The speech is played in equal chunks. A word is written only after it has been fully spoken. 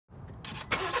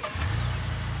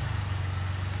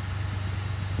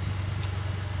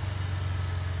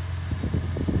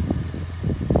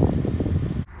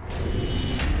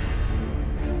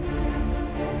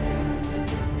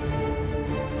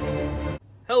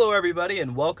Hello everybody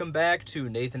and welcome back to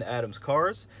Nathan Adams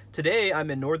Cars. Today I'm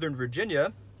in Northern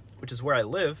Virginia, which is where I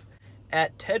live,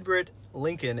 at Ted Britt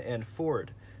Lincoln and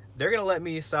Ford. They're going to let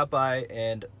me stop by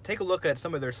and take a look at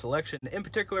some of their selection. In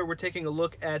particular, we're taking a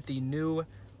look at the new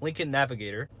Lincoln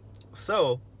Navigator.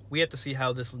 So we have to see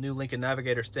how this new Lincoln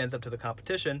Navigator stands up to the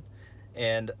competition,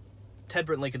 and Ted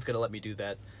Britt Lincoln's going to let me do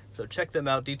that. So check them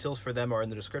out. Details for them are in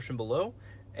the description below,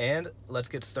 and let's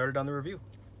get started on the review.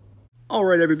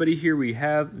 Alright everybody, here we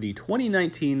have the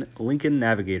 2019 Lincoln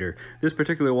Navigator. This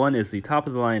particular one is the top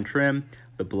of the line trim,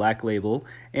 the Black Label,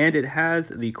 and it has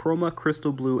the Chroma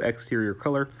Crystal Blue exterior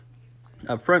color.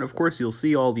 Up front, of course, you'll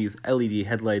see all these LED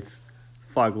headlights,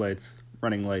 fog lights,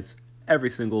 running lights, every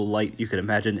single light you could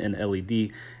imagine in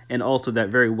LED, and also that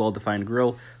very well-defined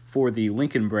grille for the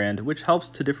Lincoln brand, which helps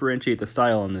to differentiate the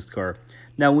style on this car.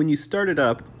 Now, when you start it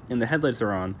up and the headlights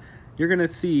are on, you're going to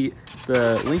see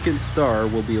the Lincoln Star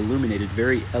will be illuminated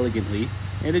very elegantly,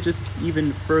 and it just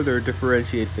even further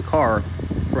differentiates the car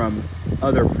from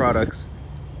other products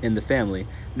in the family.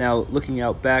 Now, looking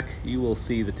out back, you will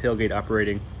see the tailgate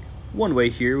operating one way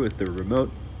here with the remote.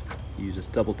 You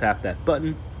just double tap that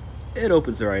button, it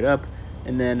opens right up,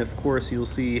 and then of course you'll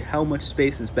see how much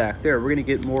space is back there. We're going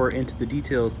to get more into the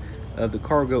details of the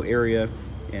cargo area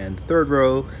and third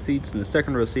row seats and the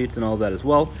second row seats and all of that as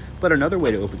well. But another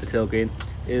way to open the tailgate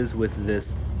is with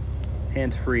this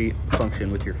hands-free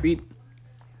function with your feet.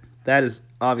 That is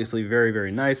obviously very,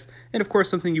 very nice, and of course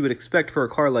something you would expect for a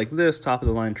car like this, top of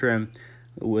the line trim,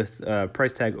 with a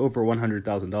price tag over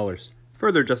 $100,000.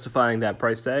 Further justifying that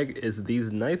price tag is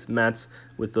these nice mats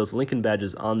with those Lincoln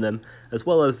badges on them, as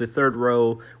well as the third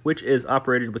row, which is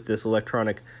operated with this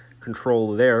electronic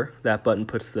control there. That button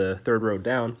puts the third row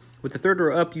down. With the third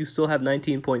row up, you still have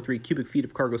 19.3 cubic feet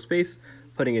of cargo space.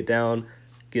 Putting it down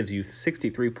gives you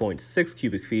 63.6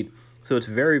 cubic feet. So it's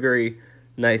very, very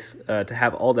nice to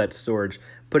have all that storage.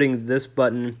 Pressing that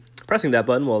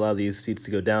button will allow these seats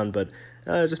to go down, but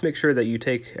just make sure that you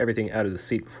take everything out of the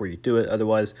seat before you do it.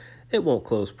 Otherwise, it won't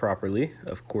close properly,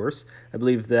 of course. I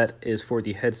believe that is for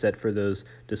the headset for those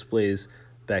displays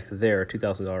back there,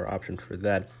 $2,000 option for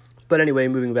that. But anyway,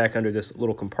 moving back under this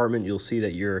little compartment, you'll see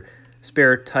that your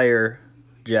spare tire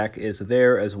jack is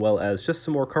there, as well as just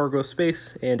some more cargo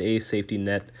space and a safety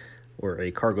net or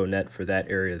a cargo net for that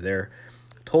area there.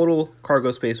 Total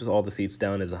cargo space with all the seats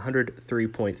down is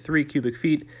 103.3 cubic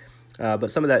feet,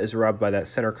 but some of that is robbed by that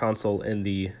center console in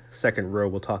the second row.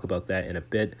 We'll talk about that in a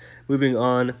bit. Moving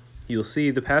on, you'll see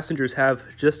the passengers have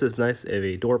just as nice of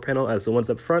a door panel as the ones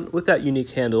up front with that unique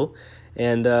handle,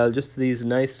 and just these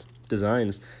nice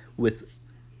designs with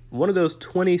one of those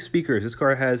 20 speakers. This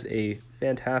car has a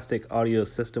fantastic audio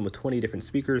system with 20 different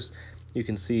speakers. You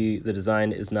can see the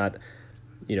design is not,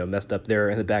 messed up there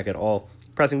in the back at all.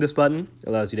 Pressing this button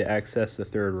allows you to access the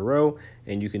third row,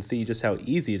 and you can see just how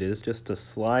easy it is just to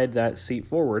slide that seat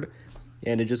forward,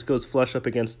 and it just goes flush up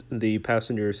against the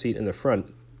passenger seat in the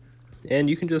front. And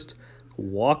you can just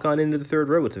walk on into the third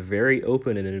row. It's very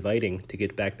open and inviting to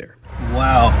get back there.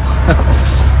 Wow.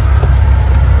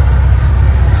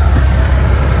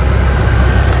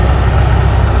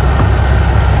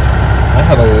 I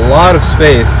have a lot of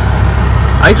space.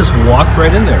 I just walked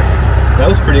right in there. That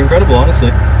was pretty incredible, honestly.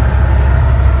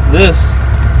 This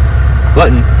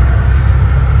button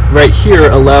right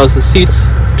here allows the seats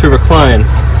to recline.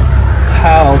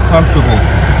 How comfortable.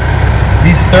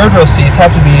 These third row seats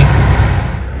have to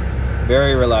be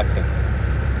very relaxing.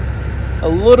 A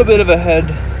little bit of a head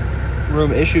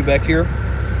room issue back here,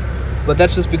 but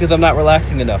that's just because I'm not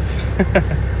relaxing enough.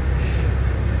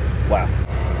 Wow.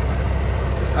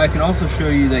 I can also show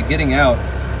you that getting out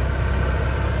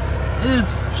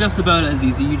is just about as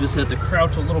easy. You just have to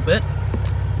crouch a little bit.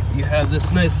 You have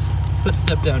this nice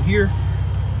footstep down here,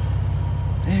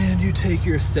 and you take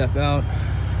your step out,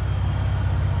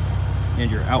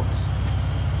 and you're out.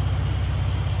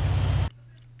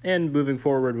 And moving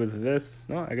forward with this,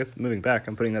 well, I guess moving back,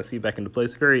 I'm putting that seat back into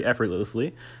place very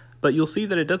effortlessly. But you'll see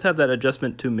that it does have that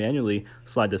adjustment to manually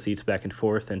slide the seats back and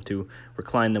forth and to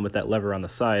recline them with that lever on the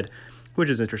side, which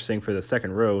is interesting for the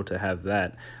second row to have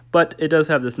that. But it does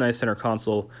have this nice center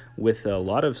console with a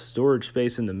lot of storage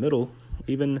space in the middle,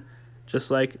 even just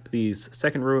like these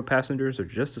second row passengers are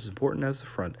just as important as the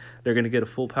front. They're going to get a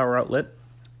full power outlet,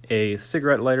 a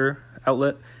cigarette lighter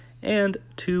outlet, and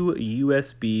 2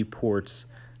 USB ports,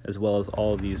 as well as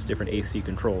all of these different AC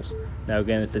controls. Now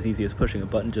again, it's as easy as pushing a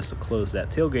button just to close that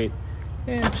tailgate,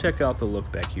 and check out the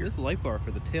look back here. This light bar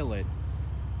for the taillight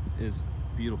is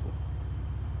beautiful.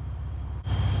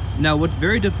 Now what's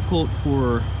very difficult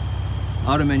for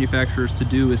auto manufacturers to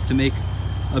do is to make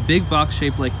a big box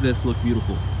shape like this look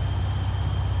beautiful.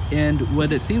 And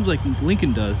what it seems like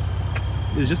Lincoln does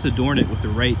is just adorn it with the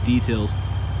right details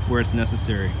where it's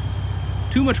necessary.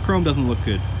 Too much chrome doesn't look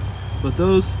good, but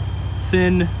those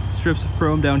thin strips of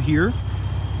chrome down here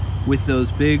with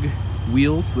those big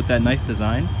wheels with that nice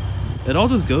design, it all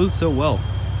just goes so well.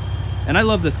 And I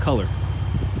love this color.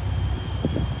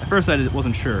 At first I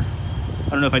wasn't sure. I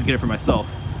don't know if I'd get it for myself,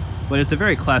 but it's a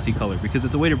very classy color because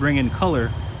it's a way to bring in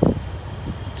color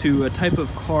to a type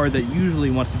of car that usually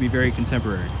wants to be very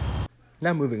contemporary.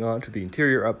 Now moving on to the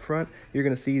interior up front, you're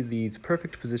going to see these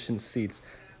perfect positioned seats,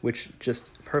 which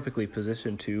just perfectly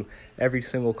position to every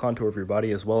single contour of your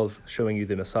body, as well as showing you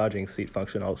the massaging seat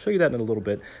function. I'll show you that in a little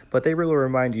bit, but they really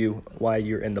remind you why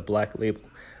you're in the Black Label,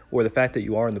 or the fact that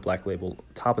you are in the Black Label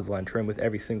top of the line trim with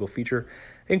every single feature,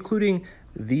 including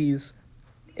these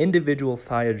individual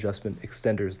thigh adjustment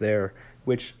extenders there,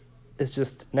 which is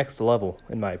just next level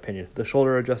in my opinion. The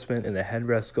shoulder adjustment and the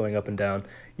headrest going up and down,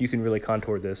 you can really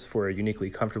contour this for a uniquely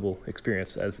comfortable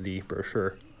experience, as the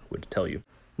brochure would tell you.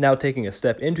 Now taking a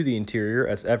step into the interior,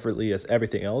 as effortlessly as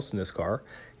everything else in this car,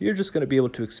 you're just going to be able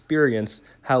to experience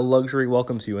how luxury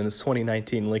welcomes you in this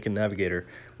 2019 Lincoln Navigator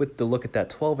with the look at that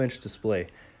 12-inch display.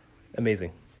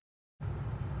 Amazing.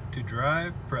 To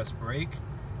drive, press brake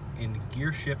and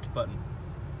gear shift button.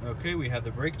 Okay, we have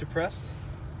the brake depressed,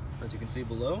 as you can see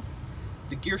below.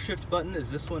 The gear shift button is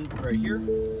this one right here.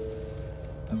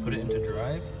 I put it into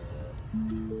drive,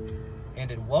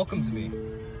 and it welcomes me.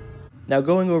 Now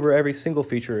going over every single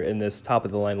feature in this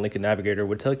top-of-the-line Lincoln Navigator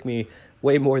would take me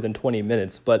way more than 20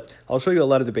 minutes, but I'll show you a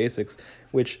lot of the basics,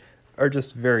 which are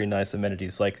just very nice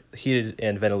amenities, like heated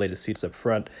and ventilated seats up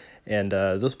front. And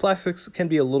those plastics can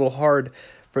be a little hard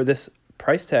for this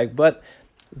price tag, but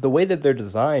the way that they're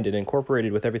designed and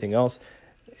incorporated with everything else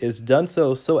is done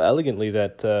so elegantly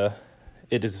that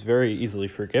it is very easily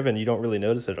forgiven. You don't really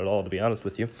notice it at all, to be honest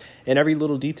with you. And every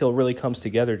little detail really comes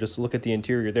together. Just look at the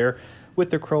interior there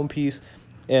with the chrome piece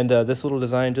and this little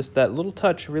design. Just that little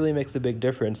touch really makes a big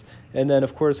difference. And then,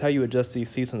 of course, how you adjust these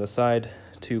seats on the side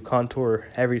to contour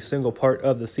every single part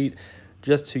of the seat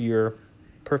just to your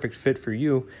perfect fit for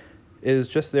you is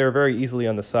just there very easily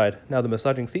on the side. Now, the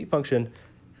massaging seat function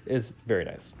is very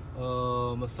nice.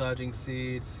 Oh, massaging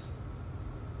seats.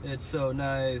 It's so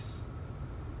nice.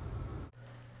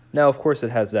 Now, of course, it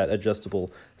has that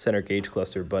adjustable center gauge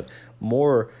cluster, but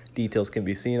more details can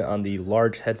be seen on the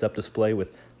large heads-up display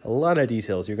with a lot of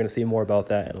details. You're going to see more about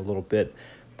that in a little bit,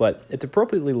 but it's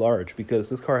appropriately large because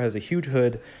this car has a huge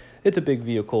hood. It's a big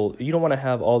vehicle. You don't want to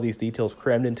have all these details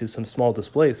crammed into some small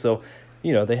display, so,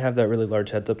 you know, they have that really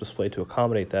large heads-up display to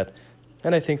accommodate that,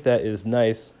 and I think that is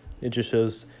nice. It just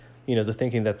shows, you know, the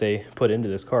thinking that they put into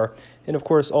this car. And of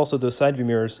course, also those side view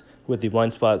mirrors with the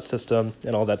blind spot system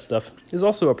and all that stuff is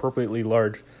also appropriately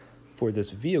large for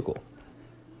this vehicle.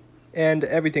 And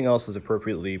everything else is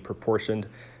appropriately proportioned.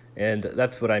 And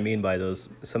that's what I mean by those,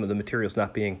 some of the materials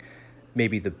not being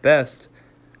maybe the best,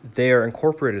 they are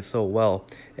incorporated so well.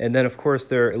 And then of course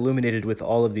they're illuminated with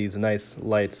all of these nice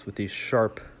lights with these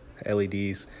sharp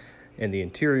LEDs in the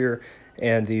interior,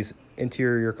 and these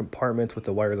interior compartments with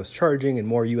the wireless charging and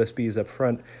more USBs up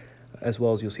front, as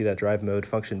well as you'll see that drive mode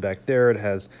function back there. It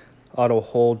has auto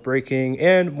hold braking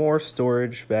and more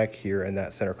storage back here in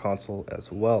that center console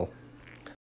as well.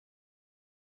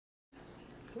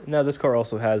 Now this car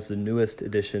also has the newest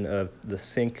edition of the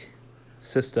Sync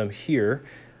system here,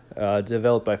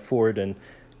 developed by Ford, and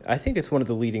I think it's one of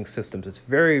the leading systems. It's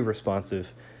very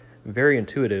responsive, very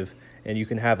intuitive, and you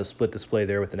can have a split display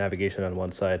there with the navigation on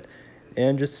one side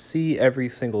and just see every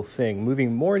single thing.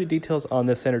 Moving more into details on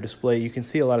this center display, you can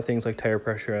see a lot of things like tire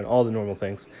pressure and all the normal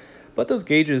things, but those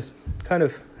gauges, kind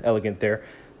of elegant there.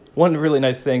 One really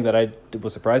nice thing that I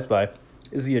was surprised by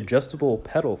is the adjustable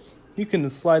pedals. You can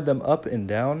slide them up and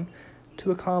down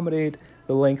to accommodate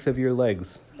the length of your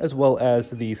legs, as well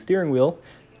as the steering wheel,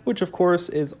 which of course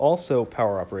is also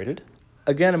power operated.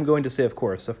 Again, I'm going to say of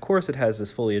course. Of course it has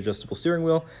this fully adjustable steering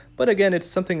wheel, but again, it's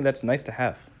something that's nice to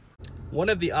have. One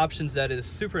of the options that is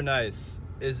super nice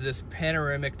is this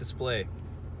panoramic display.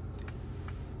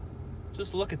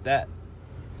 Just look at that.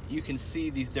 You can see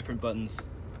these different buttons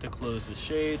to close the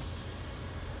shades.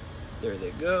 There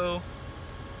they go.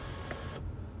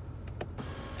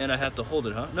 And I have to hold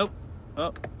it, huh? Nope.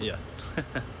 Oh, yeah.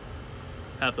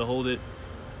 Have to hold it.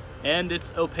 And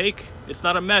it's opaque. It's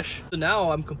not a mesh. So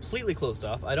now I'm completely closed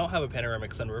off. I don't have a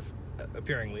panoramic sunroof,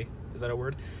 appearingly. Is that a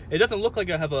word? It doesn't look like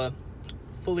I have a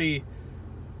fully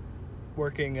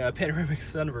working panoramic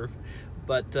sunroof,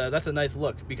 but that's a nice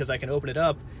look because I can open it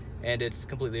up and it's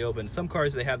completely open. Some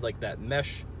cars, they have like that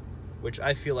mesh, which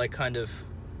I feel like kind of,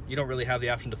 you don't really have the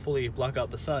option to fully block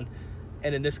out the sun,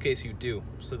 and in this case you do,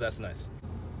 so that's nice.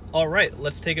 All right,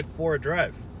 let's take it for a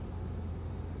drive.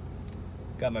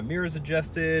 Got my mirrors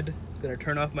adjusted. Gonna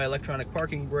turn off my electronic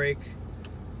parking brake.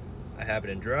 I have it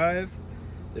in drive.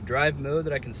 The drive mode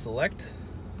that I can select,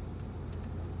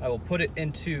 I will put it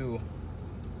into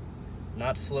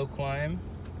not slow climb,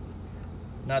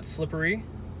 not slippery,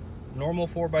 normal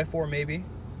 4x4 maybe,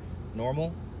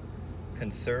 normal,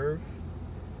 conserve,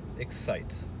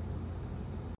 excite.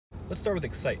 Let's start with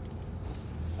excite.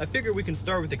 I figure we can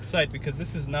start with excite because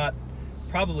this is not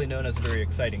probably known as a very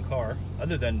exciting car,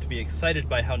 other than to be excited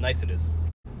by how nice it is,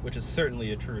 which is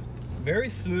certainly a truth. Very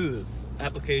smooth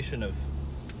application of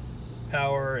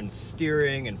power and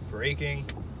steering and braking.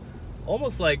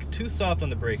 Almost like too soft on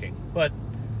the braking, but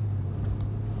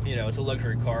you know, it's a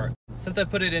luxury car. Since I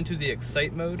put it into the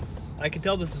excite mode, I can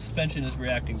tell the suspension is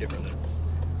reacting differently.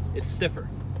 It's stiffer,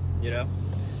 you know,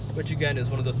 which again is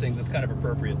one of those things that's kind of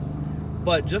appropriate.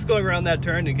 But just going around that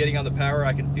turn and getting on the power,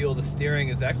 I can feel the steering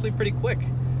is actually pretty quick.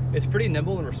 It's pretty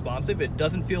nimble and responsive. It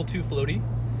doesn't feel too floaty.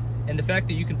 And the fact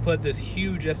that you can put this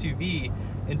huge SUV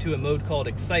into a mode called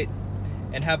excite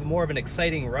and have more of an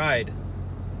exciting ride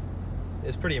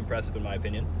is pretty impressive in my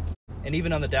opinion. And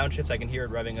even on the downshifts, I can hear it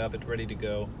revving up. It's ready to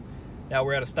go. Now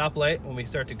we're at a stoplight. When we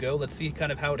start to go, let's see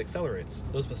kind of how it accelerates.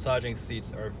 Those massaging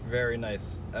seats are very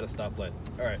nice at a stoplight.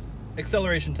 All right,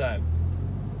 acceleration time.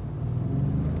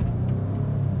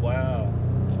 Wow.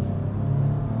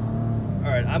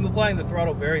 All right, I'm applying the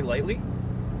throttle very lightly,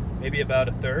 maybe about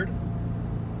a third,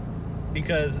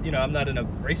 because, you know, I'm not in a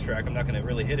racetrack. I'm not going to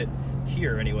really hit it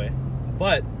here anyway.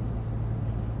 But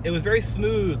it was very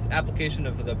smooth application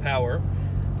of the power,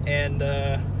 and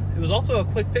it was also a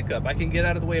quick pickup. I can get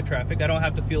out of the way of traffic. I don't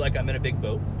have to feel like I'm in a big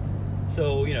boat.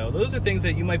 So, you know, those are things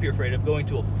that you might be afraid of going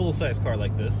to a full-size car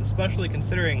like this, especially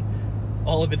considering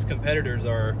all of its competitors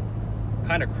are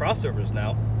kind of crossovers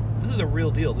now. This is a real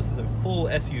deal. This is a full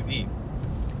SUV,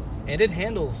 and it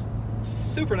handles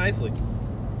super nicely.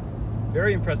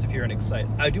 Very impressive here in Excite.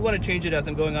 I do want to change it as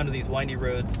I'm going onto these windy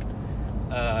roads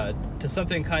to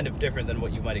something kind of different than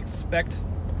what you might expect.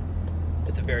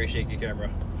 It's a very shaky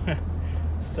camera.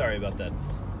 Sorry about that.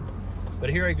 But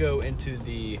here I go into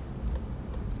the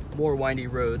more windy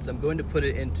roads. I'm going to put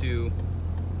it into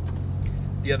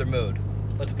the other mode.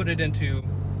 Let's put it into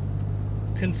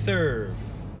conserve.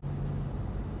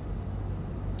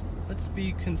 Let's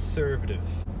be conservative.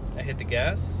 I hit the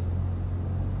gas,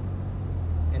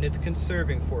 and it's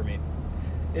conserving for me.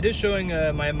 It is showing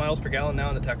my miles per gallon now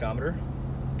on the tachometer.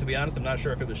 To be honest, I'm not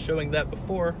sure if it was showing that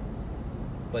before,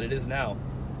 but it is now.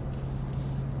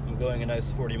 I'm going a nice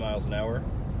 40 miles an hour,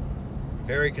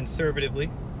 very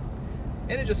conservatively,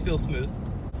 and it just feels smooth.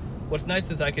 What's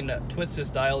nice is I can twist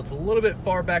this dial. It's a little bit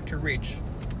far back to reach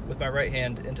with my right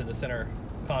hand into the center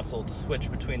console to switch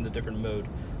between the different mode.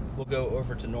 We'll go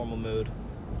over to normal mode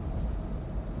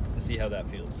and see how that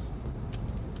feels.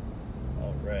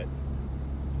 All right.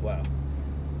 Wow.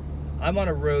 I'm on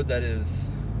a road that is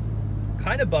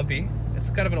kind of bumpy. It's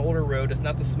kind of an older road. It's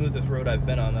not the smoothest road I've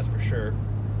been on, that's for sure.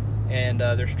 And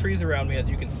there's trees around me, as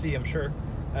you can see, I'm sure,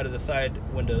 out of the side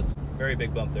windows. Very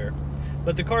big bump there.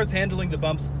 But the car's handling the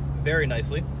bumps very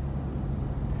nicely.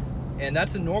 And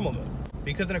that's in normal mode.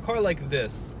 Because in a car like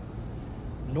this,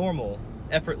 normal,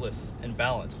 effortless, and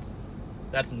balanced,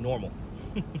 that's normal.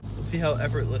 Let's see how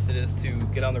effortless it is to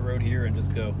get on the road here and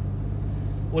just go.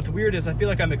 What's weird is I feel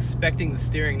like I'm expecting the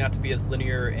steering not to be as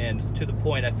linear and to the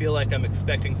point. I feel like I'm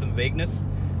expecting some vagueness.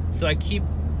 So I keep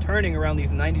turning around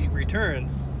these 90-degree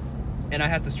turns, and I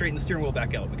have to straighten the steering wheel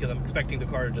back out because I'm expecting the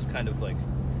car to just kind of like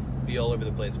be all over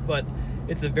the place. But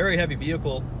it's a very heavy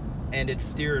vehicle, and it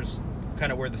steers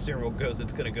kind of where the steering wheel goes.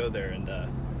 It's going to go there, and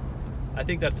I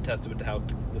think that's a testament to how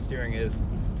the steering is.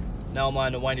 Now I'm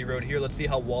on a windy road here. Let's see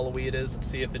how wallowy it is. Let's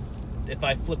see if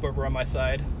I flip over on my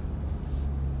side.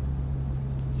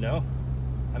 No,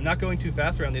 I'm not going too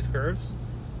fast around these curves,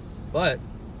 but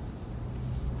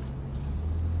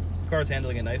the car's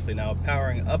handling it nicely. Now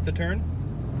powering up the turn.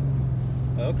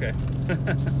 Okay.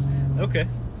 Okay,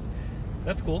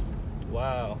 that's cool.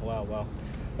 Wow, wow, wow.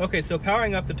 Okay, so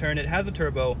powering up the turn, it has a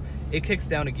turbo. It kicks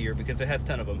down a gear because it has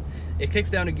 10 of them. It kicks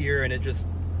down a gear and it just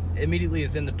immediately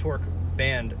is in the torque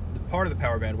band, the part of the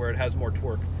power band where it has more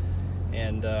torque.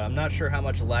 And I'm not sure how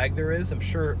much lag there is. I'm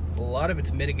sure a lot of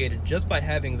it's mitigated just by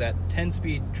having that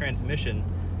 10-speed transmission,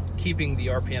 keeping the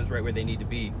RPMs right where they need to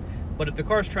be. But if the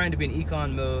car's trying to be in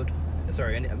econ mode,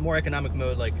 sorry, in a more economic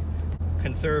mode like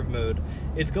conserve mode,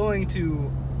 it's going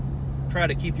to try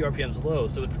to keep the RPMs low.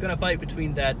 So it's going to fight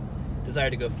between that desire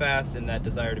to go fast and that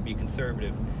desire to be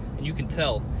conservative. And you can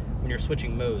tell when you're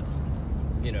switching modes,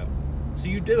 you know. So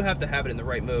you do have to have it in the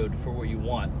right mode for what you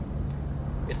want.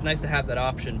 It's nice to have that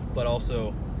option, but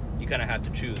also you kind of have to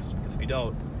choose, because if you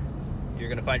don't, you're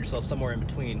going to find yourself somewhere in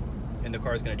between, and the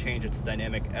car is going to change its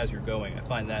dynamic as you're going. I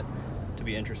find that to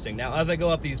be interesting. Now, as I go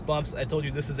up these bumps, I told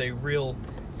you this is a real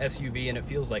SUV, and it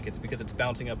feels like it's because it's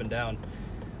bouncing up and down.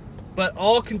 But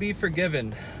all can be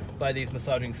forgiven by these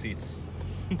massaging seats.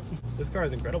 This car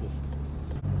is incredible.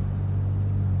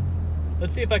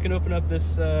 Let's see if I can open up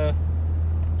this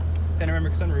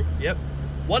panoramic sunroof. Yep.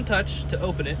 One touch to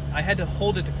open it. I had to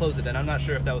hold it to close it, and I'm not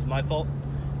sure if that was my fault.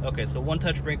 Okay, so one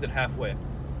touch brings it halfway.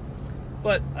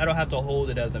 But I don't have to hold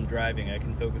it as I'm driving. I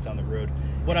can focus on the road.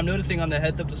 What I'm noticing on the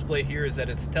heads-up display here is that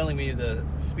it's telling me the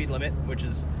speed limit, which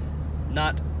is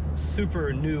not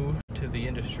super new to the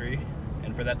industry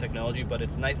and for that technology, but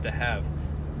it's nice to have.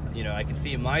 You know, I can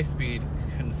see my speed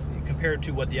compared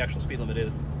to what the actual speed limit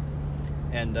is,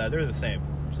 and they're the same.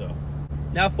 So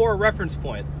now, for a reference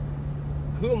point,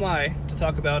 who am I to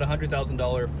talk about a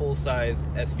 $100,000 full-sized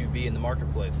SUV in the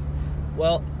marketplace?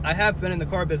 Well, I have been in the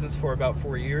car business for about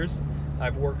 4 years.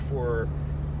 I've worked for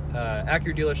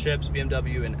Acura dealerships,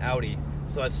 BMW, and Audi,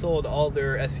 so I sold all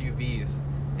their SUVs,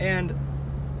 and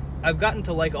I've gotten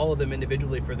to like all of them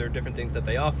individually for their different things that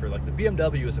they offer. Like the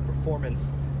BMW is a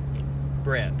performance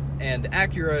brand, and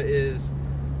Acura is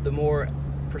the more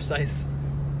precise,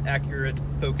 accurate,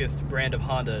 focused brand of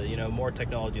Honda, you know, more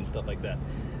technology and stuff like that.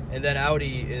 And then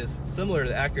Audi is similar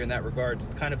to Acura in that regard.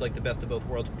 It's kind of like the best of both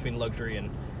worlds between luxury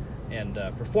and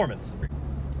performance.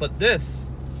 But this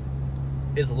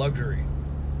is luxury.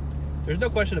 There's no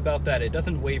question about that. It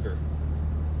doesn't waver.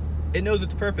 It knows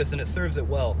its purpose and it serves it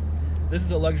well. This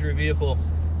is a luxury vehicle,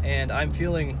 and I'm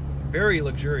feeling very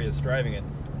luxurious driving it.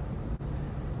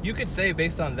 You could say,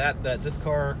 based on that this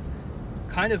car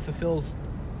kind of fulfills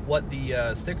what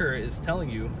the sticker is telling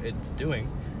you it's doing.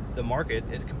 The market,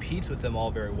 it competes with them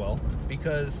all very well,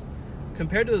 because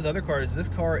compared to those other cars, this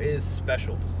car is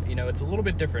special. You know, it's a little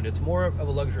bit different. It's more of a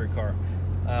luxury car.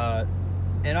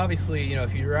 And obviously, you know,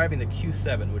 if you're driving the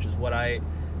Q7, which is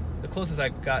the closest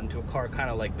I've gotten to a car kind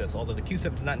of like this, although the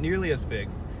Q7 is not nearly as big.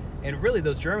 And really,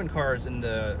 those German cars and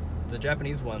the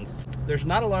Japanese ones, there's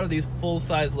not a lot of these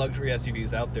full-size luxury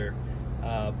SUVs out there.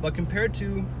 But compared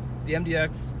to the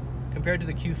MDX, compared to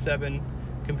the Q7,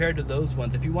 compared to those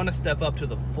ones, if you want to step up to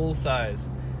the full-size,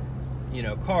 you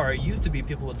know, car, it used to be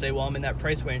people would say, well, I'm in that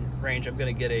price range, I'm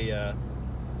going to get a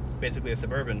basically a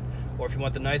Suburban, or if you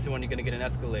want the nicer one, you're going to get an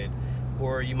Escalade,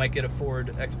 or you might get a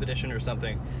Ford Expedition or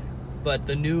something. But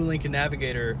the new Lincoln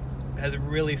Navigator has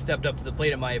really stepped up to the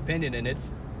plate, in my opinion, and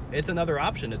it's another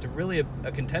option. It's really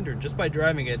a contender. Just by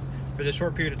driving it for this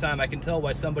short period of time, I can tell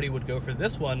why somebody would go for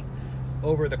this one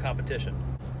over the competition.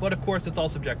 But of course, it's all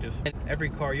subjective. And every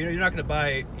car, you know, you're not going to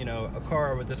buy, you know, a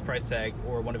car with this price tag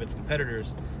or one of its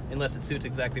competitors unless it suits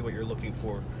exactly what you're looking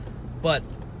for. But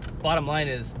bottom line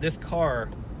is, this car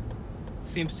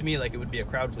seems to me like it would be a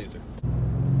crowd pleaser.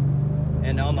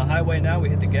 And on the highway now, we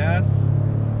hit the gas.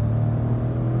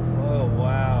 Oh,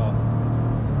 wow.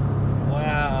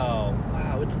 Wow.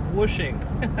 Wow, it's whooshing.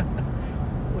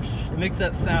 Whoosh. It makes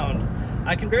that sound.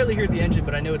 I can barely hear the engine,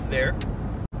 but I know it's there.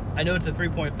 I know it's a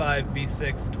 3.5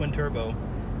 V6 twin turbo,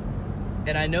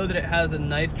 and I know that it has a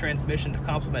nice transmission to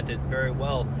complement it very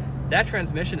well. That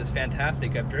transmission is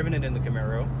fantastic. I've driven it in the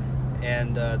Camaro,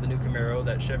 and the new Camaro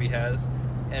that Chevy has,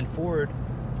 and Ford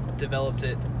developed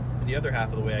it the other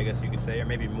half of the way, I guess you could say, or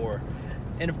maybe more.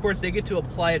 And of course, they get to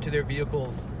apply it to their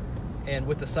vehicles, and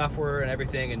with the software and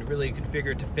everything, and really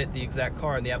configure it to fit the exact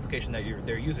car and the application that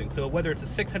they're using. So whether it's a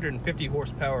 650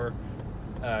 horsepower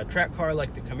track car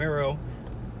like the Camaro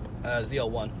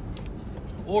ZL1,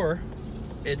 or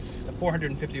it's a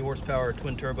 450 horsepower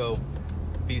twin turbo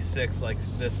V6 like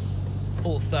this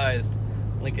full-sized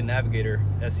Lincoln Navigator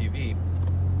SUV,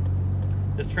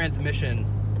 this transmission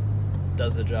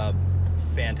does the job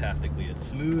fantastically. It's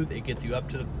smooth, it gets you up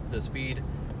to the speed,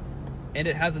 and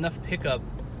it has enough pickup.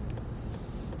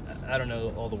 I don't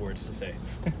know all the words to say,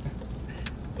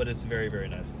 but it's very, very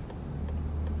nice.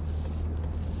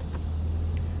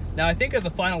 Now, I think as a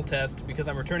final test, because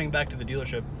I'm returning back to the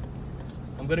dealership,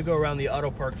 I'm going to go around the auto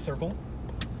park circle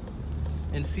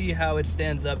and see how it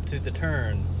stands up to the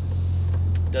turn.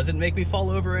 Does it make me fall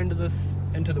over into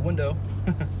the window?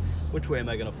 Which way am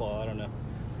I going to fall? I don't know.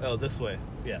 Oh, this way.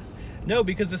 Yeah. No,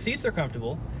 because the seats are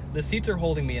comfortable. The seats are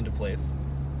holding me into place.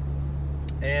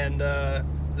 And the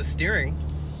steering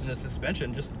and the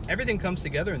suspension, just everything comes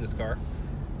together in this car.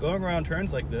 Going around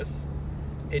turns like this,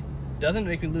 it doesn't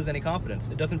make me lose any confidence.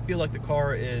 It doesn't feel like the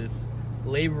car is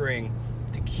laboring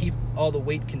to keep all the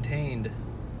weight contained.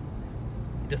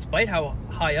 Despite how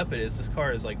high up it is, this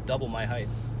car is like double my height.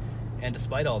 And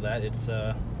despite all that, it's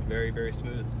very, very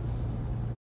smooth.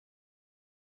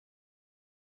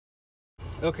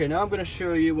 Okay, now I'm going to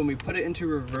show you when we put it into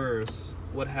reverse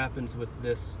what happens with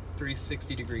this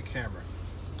 360-degree camera.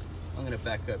 I'm going to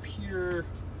back up here,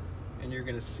 and you're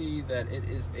going to see that it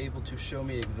is able to show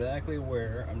me exactly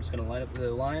where. I'm just going to line up the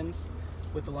lines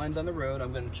with the lines on the road.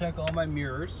 I'm going to check all my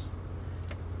mirrors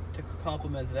to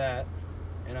complement that,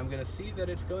 and I'm going to see that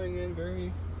it's going in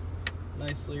very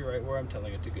nicely right where I'm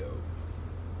telling it to go.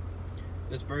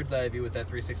 This bird's eye view with that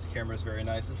 360 camera is very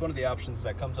nice. It's one of the options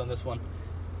that comes on this one.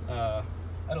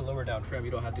 At a lower down trim, you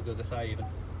don't have to go this high even.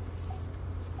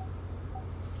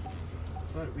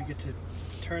 But we get to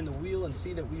turn the wheel and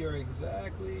see that we are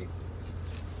exactly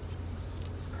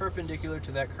perpendicular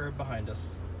to that curb behind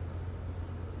us.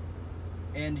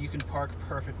 And you can park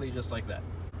perfectly just like that.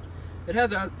 It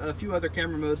has a few other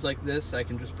camera modes like this. I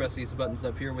can just press these buttons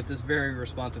up here with this very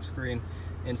responsive screen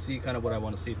and see kind of what I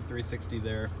want to see. The 360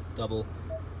 there, double.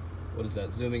 What is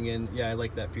that, zooming in? Yeah, I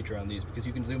like that feature on these because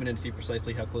you can zoom in and see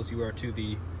precisely how close you are to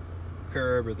the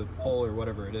curb or the pole or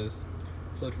whatever it is.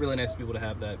 So it's really nice to be able to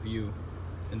have that view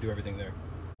and do everything there.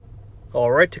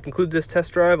 Alright, to conclude this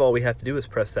test drive, all we have to do is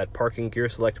press that parking gear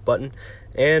select button.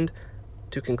 And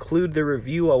to conclude the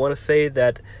review, I want to say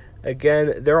that,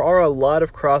 again, there are a lot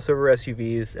of crossover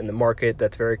SUVs in the market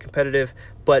that's very competitive,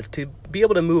 but to be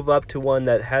able to move up to one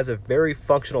that has a very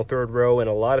functional third row and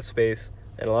a lot of space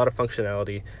and a lot of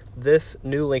functionality, this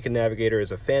new Lincoln Navigator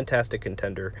is a fantastic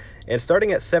contender. And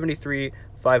starting at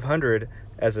 $73,500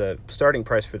 as a starting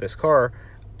price for this car,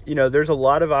 you know, there's a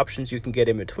lot of options you can get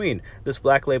in between. This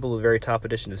Black Label, the very top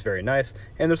edition, is very nice,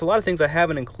 and there's a lot of things I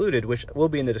haven't included, which will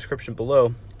be in the description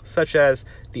below, such as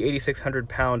the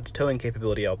 8,600-pound towing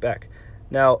capability out back.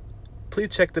 Now, please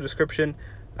check the description.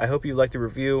 I hope you liked the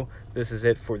review. This is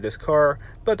it for this car,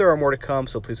 but there are more to come,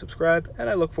 so please subscribe, and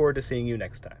I look forward to seeing you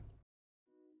next time.